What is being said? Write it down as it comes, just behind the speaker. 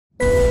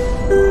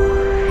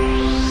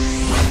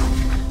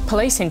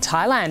Police in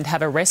Thailand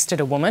have arrested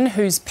a woman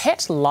whose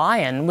pet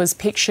lion was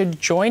pictured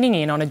joining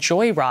in on a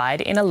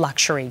joyride in a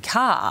luxury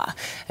car.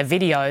 A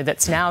video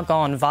that's now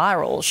gone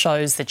viral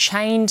shows the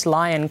chained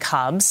lion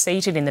cub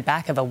seated in the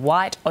back of a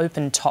white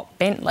open-top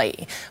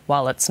Bentley.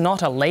 While it's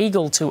not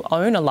illegal to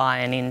own a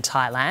lion in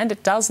Thailand,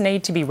 it does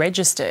need to be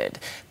registered.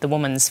 The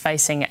woman's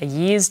facing a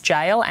year's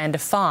jail and a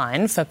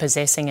fine for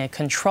possessing a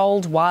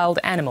controlled wild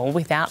animal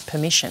without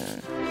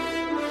permission.